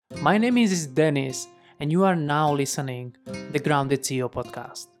My name is Dennis, and you are now listening the Grounded CEO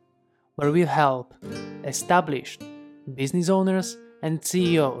podcast, where we help established business owners and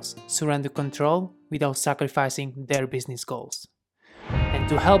CEOs surrender control without sacrificing their business goals, and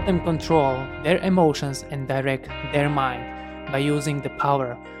to help them control their emotions and direct their mind by using the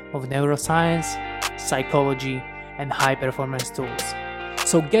power of neuroscience, psychology, and high-performance tools.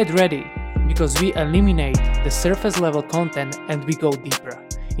 So get ready, because we eliminate the surface level content and we go deeper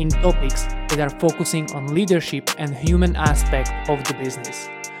in topics that are focusing on leadership and human aspect of the business.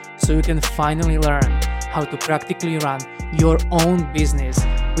 So you can finally learn how to practically run your own business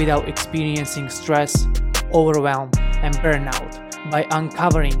without experiencing stress, overwhelm, and burnout by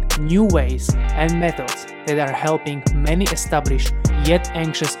uncovering new ways and methods that are helping many established yet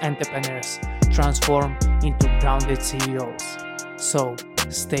anxious entrepreneurs transform into grounded CEOs. So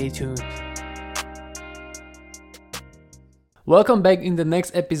stay tuned. Welcome back in the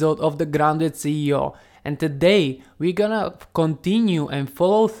next episode of the Grounded CEO, and today we're gonna continue and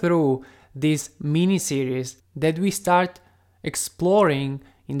follow through this mini-series that we start exploring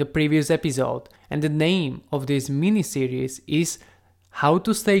in the previous episode. And the name of this mini-series is How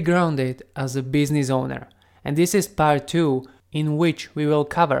to Stay Grounded as a Business Owner. And this is part 2, in which we will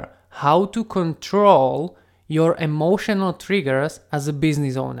cover how to control your emotional triggers as a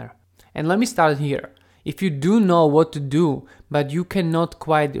business owner. And let me start here. If you do know what to do, but you cannot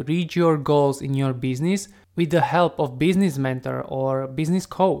quite reach your goals in your business with the help of business mentor or business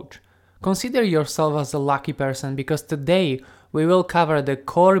coach, consider yourself as a lucky person, because today we will cover the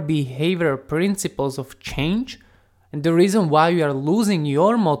core behavior principles of change and the reason why you are losing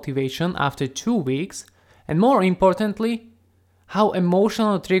your motivation after 2 weeks, and more importantly, how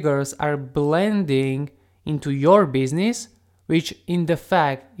emotional triggers are blending into your business, which in the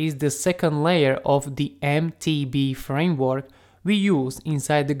fact is the second layer of the MTB framework we use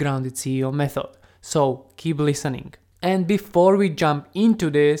inside the Grounded CEO method. So keep listening. And before we jump into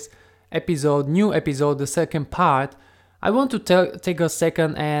this new episode, the second part, I want to take a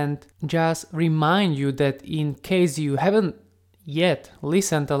second and just remind you that in case you haven't yet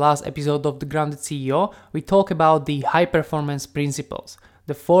listened to the last episode of the Grounded CEO, we talk about the high performance principles,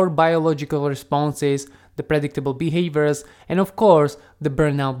 the 4 biological responses, the predictable behaviors, and of course, the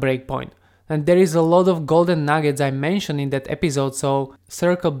burnout breakpoint. And there is a lot of golden nuggets I mentioned in that episode, so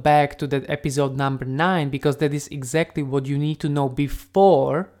circle back to that episode number 9, because that is exactly what you need to know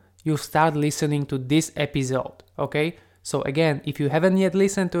before you start listening to this episode, okay? So again, if you haven't yet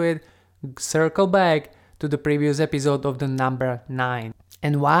listened to it, circle back to the previous episode of the number 9.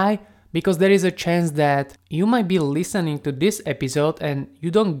 And why? Because there is a chance that you might be listening to this episode and you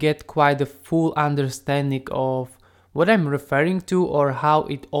don't get quite the full understanding of what I'm referring to or how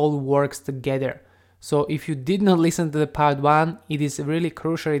it all works together. So if you did not listen to the part 1, it is really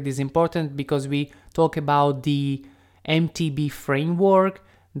crucial, it is important, because we talk about the MTB framework,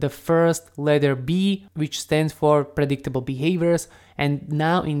 the first letter B, which stands for predictable behaviors, and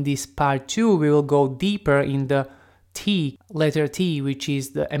now in this part 2 we will go deeper in the letter T, which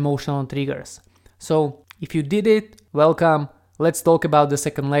is the emotional triggers. So if you did it, welcome. Let's talk about the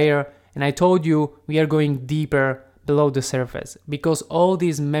second layer. And I told you we are going deeper below the surface, because all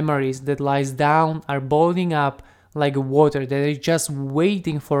these memories that lies down are boiling up like water that is just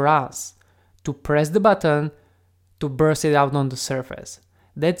waiting for us to press the button to burst it out on the surface.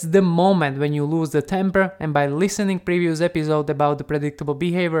 That's the moment when you lose the temper, and by listening previous episode about the predictable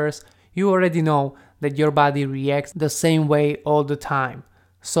behaviors, you already know that your body reacts the same way all the time.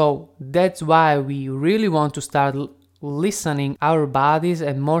 So that's why we really want to start listening our bodies,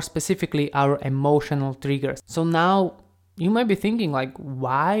 and more specifically our emotional triggers. So now you might be thinking like,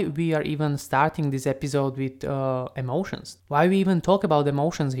 why we are even starting this episode with emotions? Why we even talk about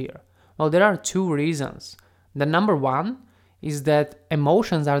emotions here? Well, there are 2 reasons. The number 1 is that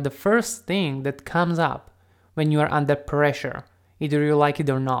emotions are the first thing that comes up when you are under pressure, either you like it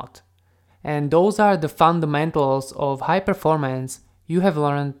or not. And those are the fundamentals of high performance you have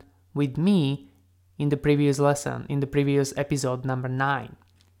learned with me in the previous lesson, in the previous episode number 9.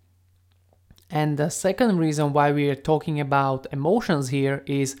 And the second reason why we are talking about emotions here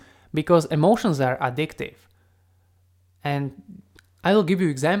is because emotions are addictive. And I will give you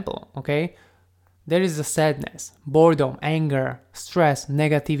an example, okay? There is a sadness, boredom, anger, stress,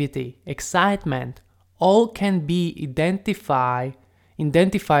 negativity, excitement, all can be identified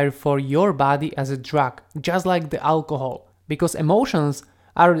for your body as a drug, just like the alcohol, because emotions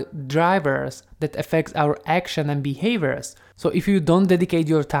are drivers that affect our action and behaviors. So if you don't dedicate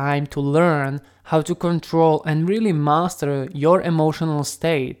your time to learn how to control and really master your emotional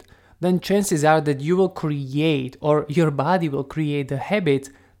state, then chances are that you will create, or your body will create, the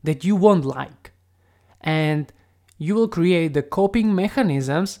habits that you won't like. And you will create the coping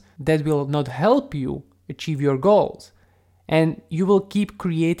mechanisms that will not help you achieve your goals. And you will keep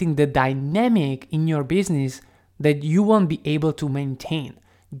creating the dynamic in your business that you won't be able to maintain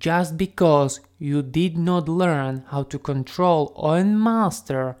just because you did not learn how to control and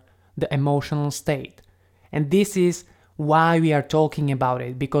master the emotional state. And this is why we are talking about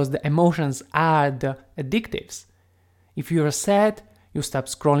it, because the emotions are the addictives. If you are sad, you stop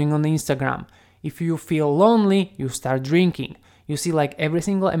scrolling on Instagram. If you feel lonely, you start drinking. You see, like every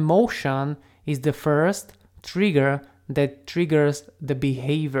single emotion is the first trigger that triggers the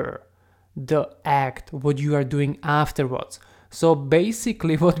behavior, the act, what you are doing afterwards. So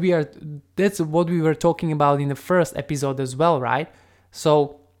basically that's what we were talking about in the first episode as well, right?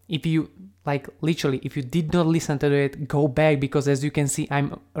 So if you if you did not listen to it, go back, because as you can see,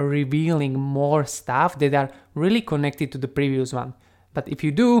 I'm revealing more stuff that are really connected to the previous one. But if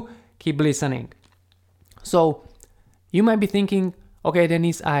you do, keep listening. So you might be thinking, okay,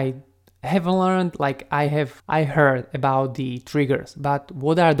 Dennis, I have learned, I heard about the triggers, but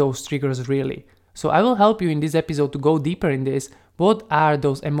what are those triggers really? So I will help you in this episode to go deeper in this. What are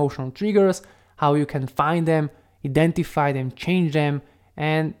those emotional triggers, how you can find them, identify them, change them,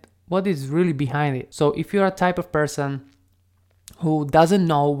 and what is really behind it. So if you're a type of person who doesn't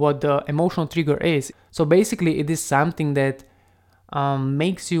know what the emotional trigger is, so basically it is something that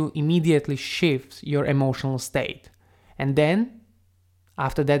makes you immediately shift your emotional state. And then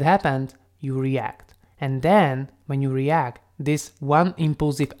after that happened, you react. And then when you react, this one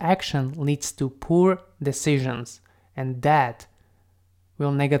impulsive action leads to poor decisions, and that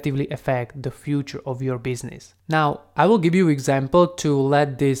will negatively affect the future of your business. Now, I will give you an example to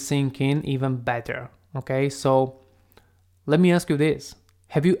let this sink in even better. Okay, so let me ask you this.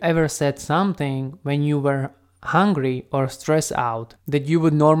 Have you ever said something when you were hungry or stressed out that you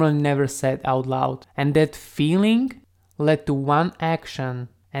would normally never say out loud? And that feeling led to one action,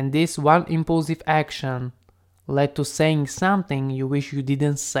 and this one impulsive action led to saying something you wish you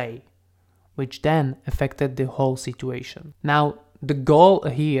didn't say, which then affected the whole situation. Now, the goal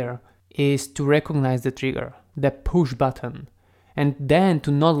here is to recognize the trigger, the push button, and then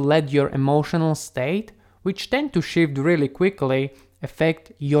to not let your emotional state, which tend to shift really quickly,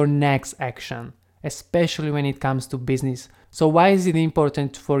 affect your next action, especially when it comes to business. So why is it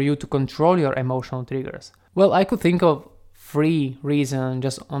important for you to control your emotional triggers? Well, I could think of 3 reasons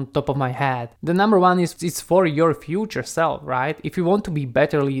just on top of my head. The number one is it's for your future self, right? If you want to be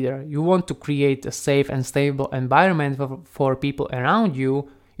better leader, you want to create a safe and stable environment for people around you.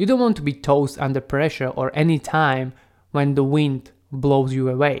 You don't want to be tossed under pressure or any time when the wind blows you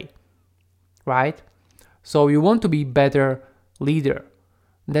away, right? So you want to be better leader.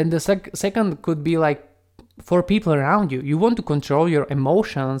 Then the second could be like for people around you. You want to control your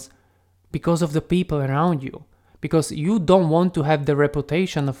emotions because of the people around you. Because you don't want to have the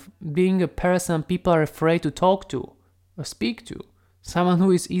reputation of being a person people are afraid to talk to or speak to. Someone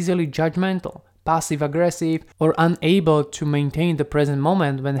who is easily judgmental, passive-aggressive, or unable to maintain the present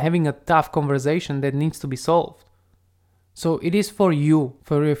moment when having a tough conversation that needs to be solved. So it is for you,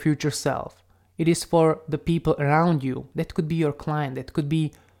 for your future self. It is for the people around you. That could be your client, that could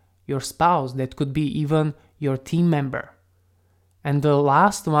be your spouse, that could be even your team member. And the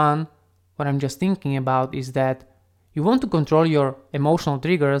last one, what I'm just thinking about, is that you want to control your emotional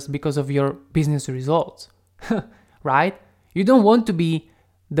triggers because of your business results, right? You don't want to be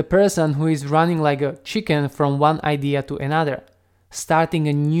the person who is running like a chicken from one idea to another, starting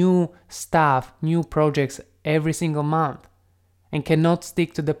a new stuff, new projects every single month, and cannot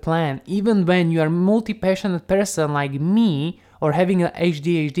stick to the plan. Even when you are a multi-passionate person like me or having a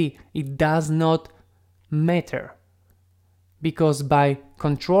ADHD, it does not matter. Because by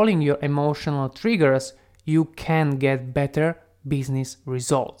controlling your emotional triggers, you can get better business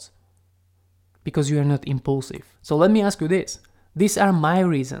results because you are not impulsive. So let me ask you this. These are my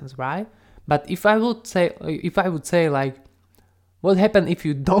reasons, right? But if I would say like, what happens if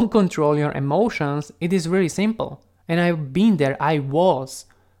you don't control your emotions? It is really simple. And I've been there. I was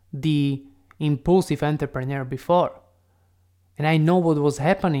the impulsive entrepreneur before. And I know what was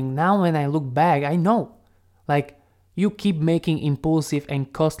happening. Now when I look back, I know. Like, you keep making impulsive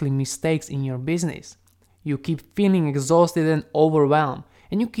and costly mistakes in your business. You keep feeling exhausted and overwhelmed,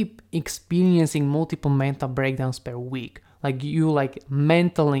 and you keep experiencing multiple mental breakdowns per week. Like you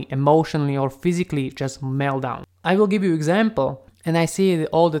mentally, emotionally, or physically just meltdown. I will give you an example, and I see it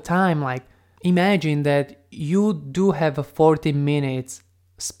all the time. Like, imagine that you do have a 40 minutes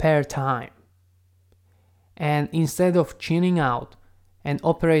spare time. And instead of chilling out and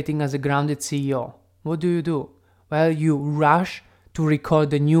operating as a grounded CEO, what do? Well, you rush to record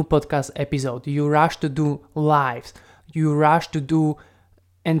the new podcast episode. You rush to do lives. You rush to do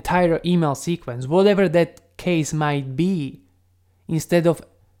entire email sequence, whatever that case might be, instead of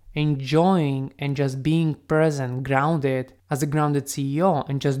enjoying and just being present, grounded as a grounded CEO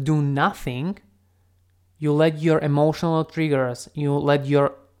and just do nothing. You let your emotional triggers, you let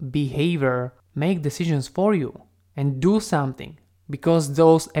your behavior make decisions for you and do something, because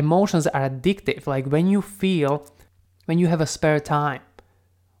those emotions are addictive. Like when you have a spare time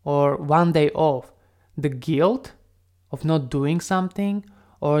or one day off, the guilt of not doing something,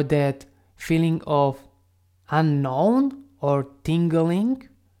 or that feeling of unknown or tingling,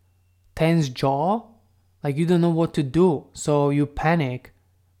 tense jaw, like you don't know what to do, so you panic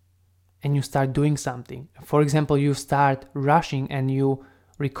and you start doing something. For example, you start rushing and you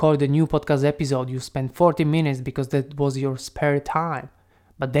record a new podcast episode. You spend 40 minutes because that was your spare time.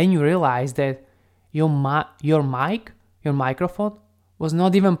 But then you realize that your microphone was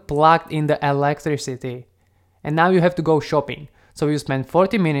not even plugged in the electricity. And now you have to go shopping. So you spend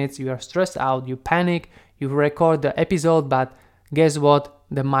 40 minutes, you are stressed out, you panic, you record the episode, but guess what?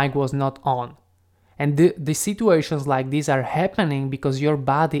 The mic was not on. And the situations like these are happening because your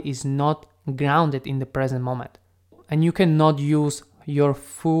body is not grounded in the present moment. And you cannot use your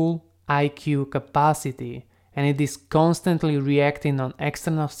full IQ capacity, and it is constantly reacting on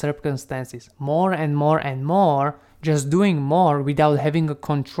external circumstances more and more and more, just doing more without having a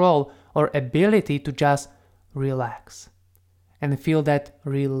control or ability to just relax and feel that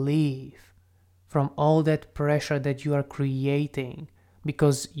relief from all that pressure that you are creating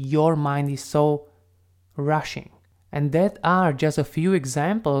because your mind is so rushing. And that are just a few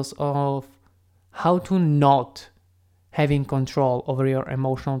examples of how to not having control over your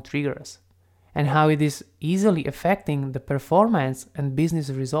emotional triggers and how it is easily affecting the performance and business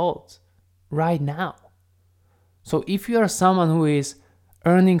results right now. So if you are someone who is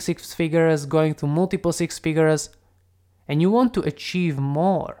earning 6 figures, going to multiple 6 figures, and you want to achieve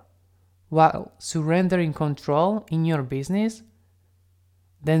more while surrendering control in your business,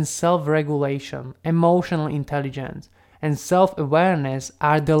 then self-regulation, emotional intelligence, and self-awareness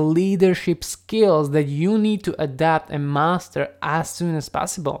are the leadership skills that you need to adapt and master as soon as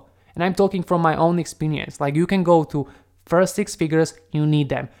possible. And I'm talking from my own experience. Like, you can go to first 6 figures, you need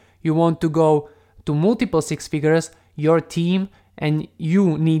them. You want to go to multiple 6 figures, your team and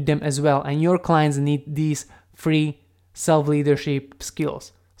you need them as well. And your clients need these 3 self-leadership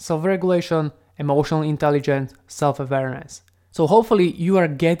skills: self-regulation, emotional intelligence, self-awareness. So hopefully you are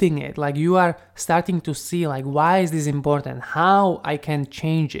getting it, like you are starting to see like why is this important, how I can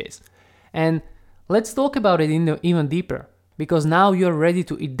change this. And let's talk about it even deeper, because now you're ready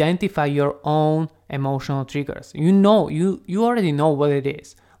to identify your own emotional triggers. You already know what it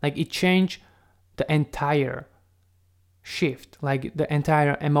is. Like, it changed the entire shift, like the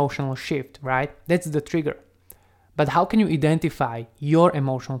entire emotional shift, right? That's the trigger. But how can you identify your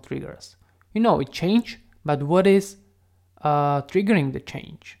emotional triggers? It changed, but what is triggering the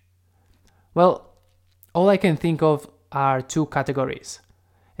change? Well, all I can think of are 2 categories.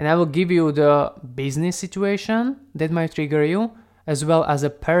 And I will give you the business situation that might trigger you, as well as a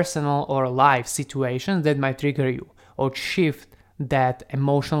personal or life situation that might trigger you or shift that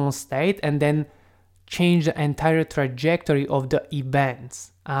emotional state and then change the entire trajectory of the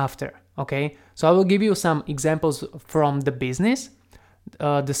events after. Okay, so I will give you some examples from the business,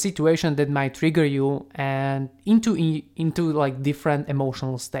 the situation that might trigger you and into like different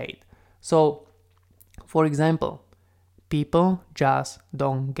emotional state. So, for example, people just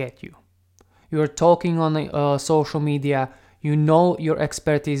don't get you. You're talking on social media, you know your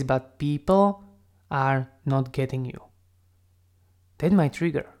expertise, but people are not getting you. That might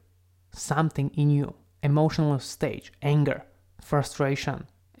trigger something in you, emotional stage, anger, frustration.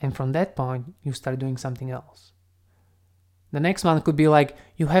 And from that point, you start doing something else. The next one could be like,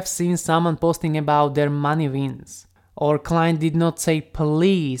 you have seen someone posting about their money wins, or client did not say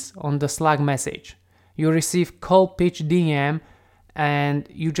please on the Slack message. You receive cold pitch DM and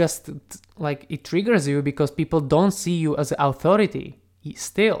you just, like, it triggers you because people don't see you as an authority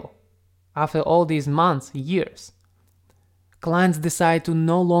still, after all these months, years. Clients decide to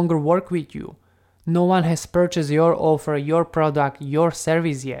no longer work with you. No one has purchased your offer, your product, your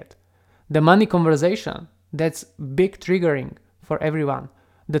service yet. The money conversation, that's big triggering for everyone.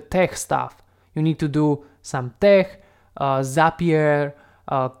 The tech stuff, you need to do some tech, Zapier,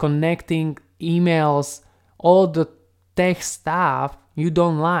 connecting emails, all the tech stuff you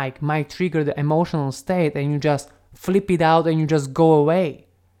don't like might trigger the emotional state and you just flip it out and you just go away.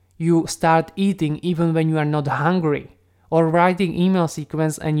 You start eating even when you are not hungry, or writing email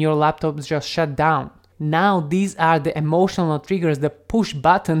sequence and your laptop just shut down. Now these are the emotional triggers, the push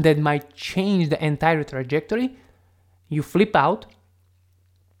button that might change the entire trajectory. You flip out,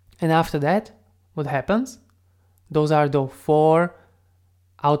 and after that, what happens? Those are the 4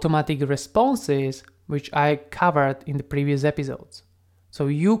 automatic responses which I covered in the previous episodes. So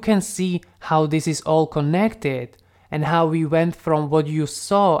you can see how this is all connected and how we went from what you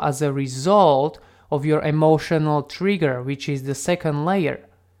saw as a result of your emotional trigger, which is the second layer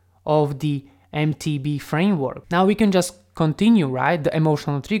of the MTB framework. Now we can just continue, right? The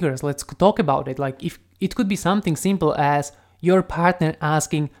emotional triggers. Let's talk about it. Like, if it could be something simple as your partner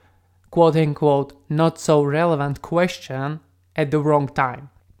asking quote unquote not so relevant question at the wrong time.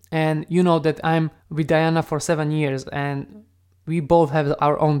 And you know that I'm with Diana for 7 years and we both have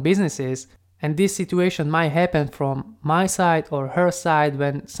our own businesses, and this situation might happen from my side or her side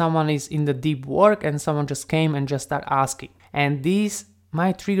when someone is in the deep work and someone just came and just start asking, and this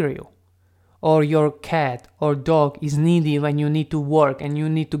might trigger you. Or your cat or dog is needy when you need to work and you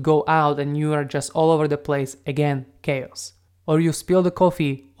need to go out and you are just all over the place, again, chaos. Or you spill the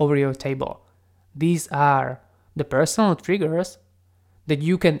coffee over your table. These are the personal triggers that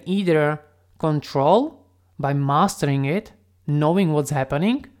you can either control by mastering it, knowing what's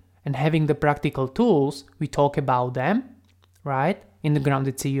happening, and having the practical tools, we talk about them, right, in the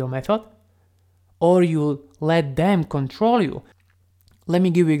Grounded CEO method, or you let them control you. Let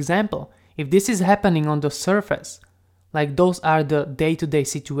me give you an example. If this is happening on the surface, like those are the day-to-day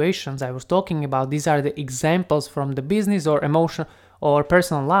situations I was talking about, these are the examples from the business or emotion or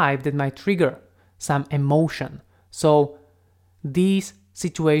personal life that might trigger some emotion. So this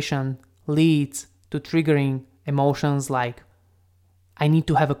situation leads to triggering emotions like, I need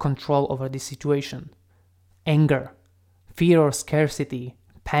to have a control over this situation, anger, fear or scarcity,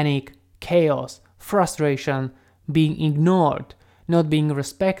 panic, chaos, frustration, being ignored, not being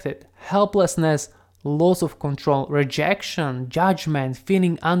respected, helplessness, loss of control, rejection, judgment,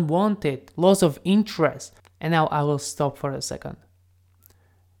 feeling unwanted, loss of interest. And now I will stop for a second.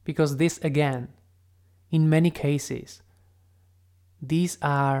 Because this again, in many cases, these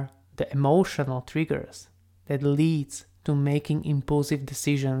are the emotional triggers that leads to making impulsive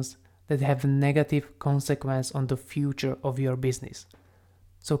decisions that have negative consequence on the future of your business.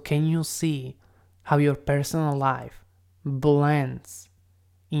 So can you see how your personal life blends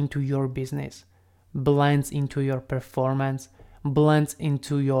into your business, blends into your performance, blends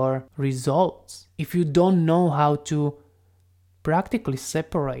into your results? If you don't know how to practically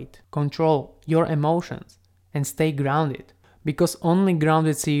separate, control your emotions and stay grounded, because only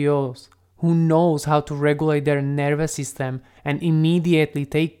grounded CEOs who knows how to regulate their nervous system and immediately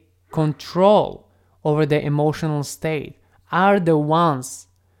take control over their emotional state are the ones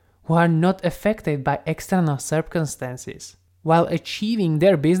who are not affected by external circumstances while achieving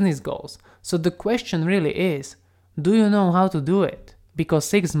their business goals. So the question really is, do you know how to do it? Because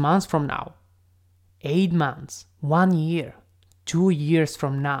 6 months from now, 8 months, 1 year, 2 years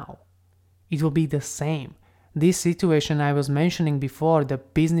from now, it will be the same. This situation I was mentioning before, the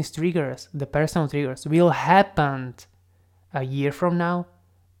business triggers, the personal triggers, will happen a year from now,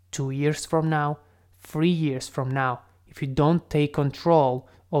 2 years from now, 3 years from now, if you don't take control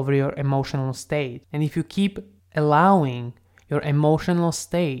over your emotional state. And if you keep allowing your emotional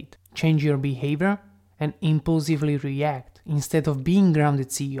state change your behavior and impulsively react, instead of being grounded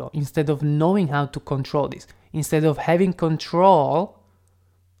CEO, instead of knowing how to control this, instead of having control,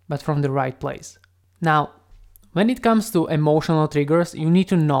 but from the right place. Now, when it comes to emotional triggers, you need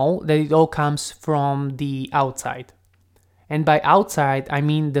to know that it all comes from the outside. And by outside, I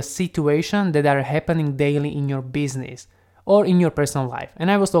mean the situation that are happening daily in your business or in your personal life. And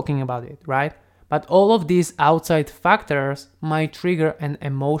I was talking about it, right? But all of these outside factors might trigger an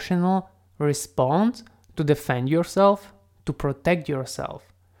emotional response to defend yourself, to protect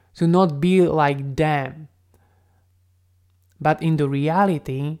yourself, to not be like them. But in the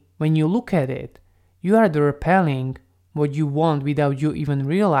reality, when you look at it, you are repelling what you want without you even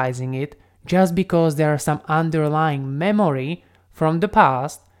realizing it, just because there are some underlying memory from the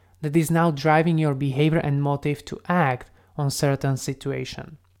past that is now driving your behavior and motive to act on certain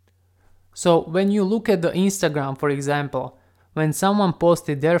situation. So when you look at the Instagram, for example, when someone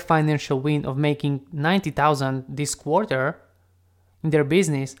posted their financial win of making 90,000 this quarter in their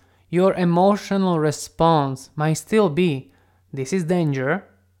business, your emotional response might still be, this is danger,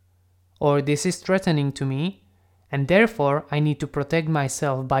 or this is threatening to me, and therefore I need to protect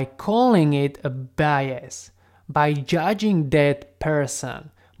myself by calling it a bias, by judging that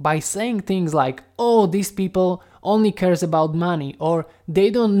person, by saying things like, oh, these people only cares about money, or they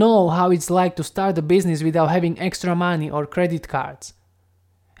don't know how it's like to start a business without having extra money or credit cards.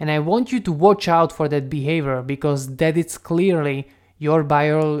 And I want you to watch out for that behavior, because that is clearly your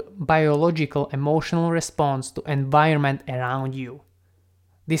biological emotional response to environment around you.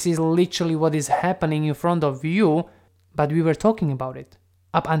 This is literally what is happening in front of you, but we were talking about it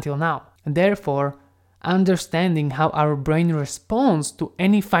up until now. And therefore, understanding how our brain responds to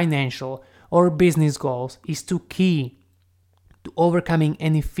any financial or business goals is too key to overcoming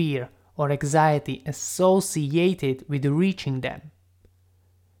any fear or anxiety associated with reaching them.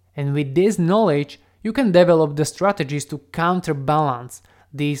 And with this knowledge, you can develop the strategies to counterbalance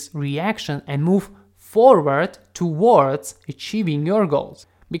this reaction and move forward towards achieving your goals.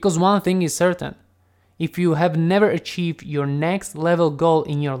 Because one thing is certain, if you have never achieved your next level goal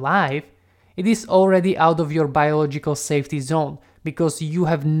in your life, it is already out of your biological safety zone, because you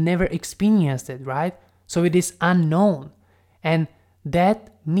have never experienced it, right? So it is unknown. And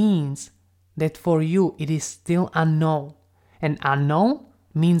that means that for you it is still unknown. And unknown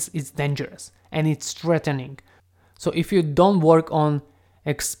means it's dangerous and it's threatening. So if you don't work on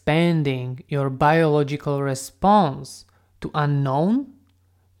expanding your biological response to unknown,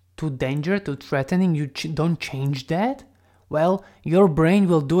 to danger, to threatening, you don't change that, well, your brain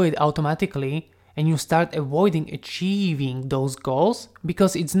will do it automatically and you start avoiding achieving those goals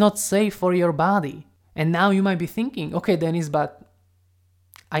because it's not safe for your body. And now you might be thinking, okay, Dennis, but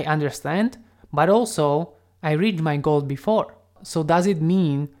I understand, but also I reached my goal before. So does it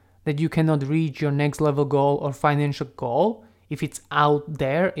mean that you cannot reach your next level goal or financial goal if it's out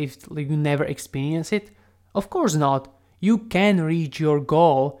there, if you never experience it? Of course not. You can reach your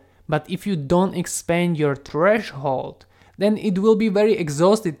goal, but if you don't expand your threshold, then it will be very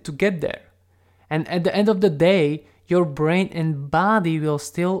exhausted to get there. And at the end of the day, your brain and body will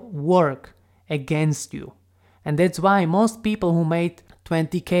still work against you. And that's why most people who made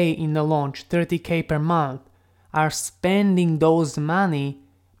 20k in the launch, 30k per month, are spending those money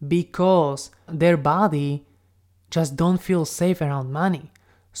because their body just don't feel safe around money.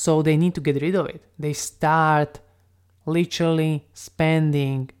 So they need to get rid of it. They start literally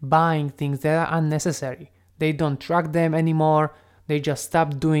spending, buying things that are unnecessary. They don't track them anymore. They just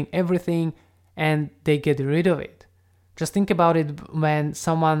stop doing everything and they get rid of it. Just think about it when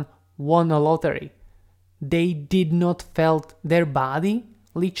someone won a lottery. They did not felt, their body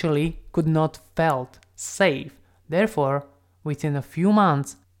literally could not felt safe. Therefore, within a few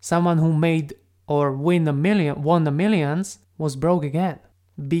months, someone who made or won the millions was broke again.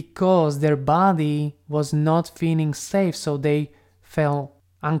 Because their body was not feeling safe, so they felt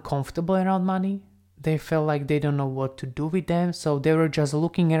uncomfortable around money. They felt like they don't know what to do with them, so they were just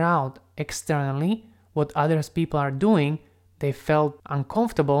looking around externally what other people are doing. They felt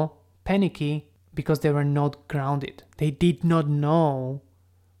uncomfortable, panicky, because they were not grounded. They did not know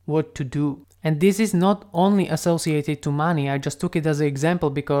what to do. And this is not only associated to money. I just took it as an example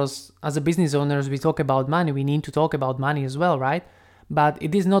because as a business owners, we talk about money. We need to talk about money as well, right? But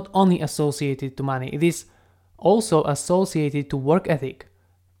it is not only associated to money. It is also associated to work ethic.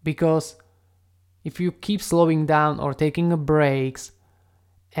 Because if you keep slowing down or taking a breaks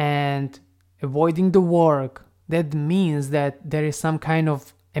and avoiding the work, that means that there is some kind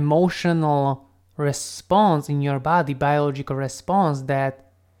of emotional response in your body, biological response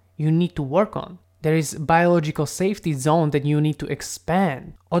that you need to work on. There is biological safety zone that you need to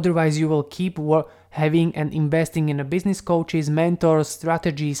expand. Otherwise, you will keep having and investing in a business coaches, mentors,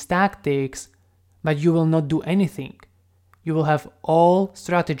 strategies, tactics, but you will not do anything. You will have all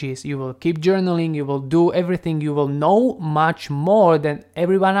strategies. You will keep journaling. You will do everything. You will know much more than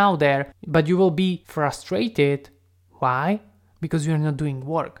everyone out there, but you will be frustrated. Why? Because you are not doing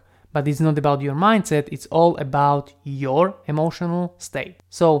work. But it's not about your mindset. It's all about your emotional state.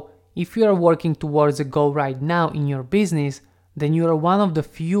 So if you are working towards a goal right now in your business, then you are one of the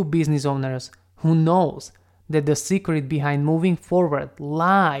few business owners who knows that the secret behind moving forward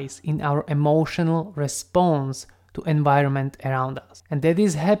lies in our emotional response to environment around us. And that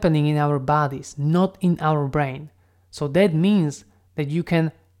is happening in our bodies, not in our brain. So that means that you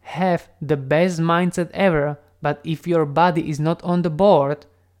can have the best mindset ever, but if your body is not on the board,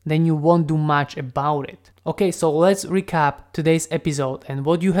 then you won't do much about it. Okay, so let's recap today's episode and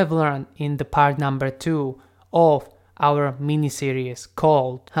what you have learned in the part number 2 of our mini-series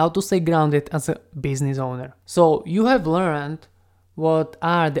called How to Stay Grounded as a Business Owner. So you have learned what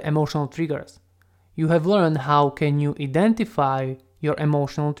are the emotional triggers. You have learned how can you identify your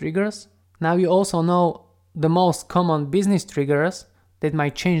emotional triggers. Now you also know the most common business triggers that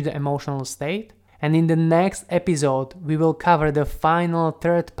might change the emotional state. And in the next episode, we will cover the final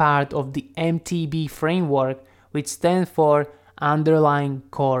third part of the MTB framework, which stands for Underlying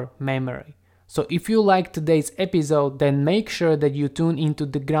Core Memory. So if you like today's episode, then make sure that you tune into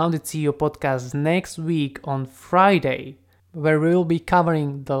the Grounded CEO podcast next week on Friday, where we will be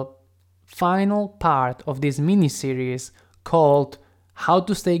covering the final part of this mini-series called How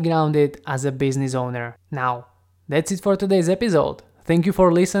to Stay Grounded as a Business Owner. Now, that's it for today's episode. Thank you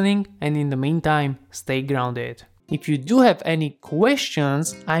for listening, and in the meantime, stay grounded. If you do have any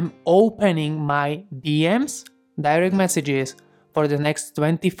questions, I'm opening my DMs, direct messages, for the next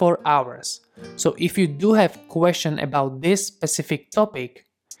 24 hours. So if you do have question about this specific topic,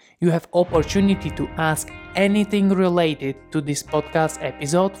 you have opportunity to ask anything related to this podcast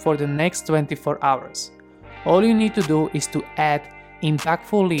episode for the next 24 hours. All you need to do is to add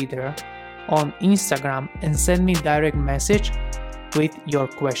Impactful Leader on Instagram and send me direct message with your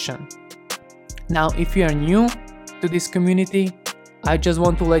question. Now, if you are new to this community, I just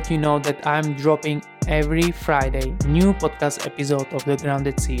want to let you know that I'm dropping every Friday new podcast episode of The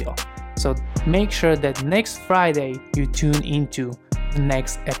Grounded CEO. So make sure that next Friday you tune into the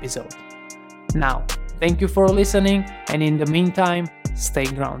next episode. Now, thank you for listening, and in the meantime, stay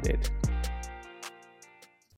grounded.